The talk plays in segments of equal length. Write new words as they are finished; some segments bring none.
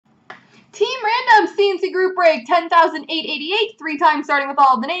Team Random C&C Group Break 10,888. 3 times starting with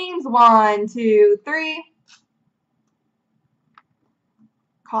all the names. 1, 2, 3.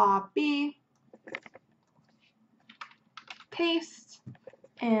 Copy. Paste.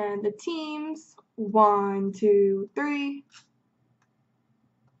 And the teams. 1, 2, 3.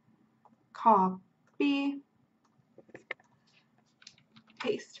 Copy.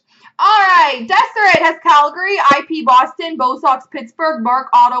 Paste. Alright, Deseret has Calgary, IP Boston, Bo Sox Pittsburgh, Mark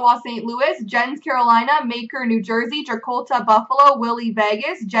Ottawa St. Louis, Jens Carolina, Maker New Jersey, Jakolta Buffalo, Willie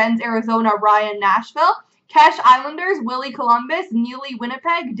Vegas, Jens Arizona, Ryan Nashville, Kesh Islanders, Willie Columbus, Neely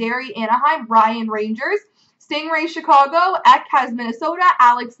Winnipeg, Derry Anaheim, Ryan Rangers, Stingray Chicago, Eck has Minnesota,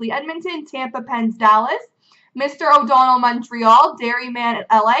 Alex Lee Edmonton, Tampa Pens Dallas, Mr. O'Donnell Montreal, Dairyman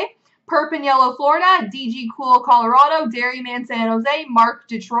LA, Perpin Yellow Florida, DG Cool Colorado, Dairyman San Jose, Mark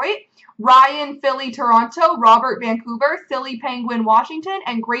Detroit, Ryan Philly Toronto, Robert Vancouver, Silly Penguin Washington,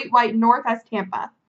 and Great White North as Tampa.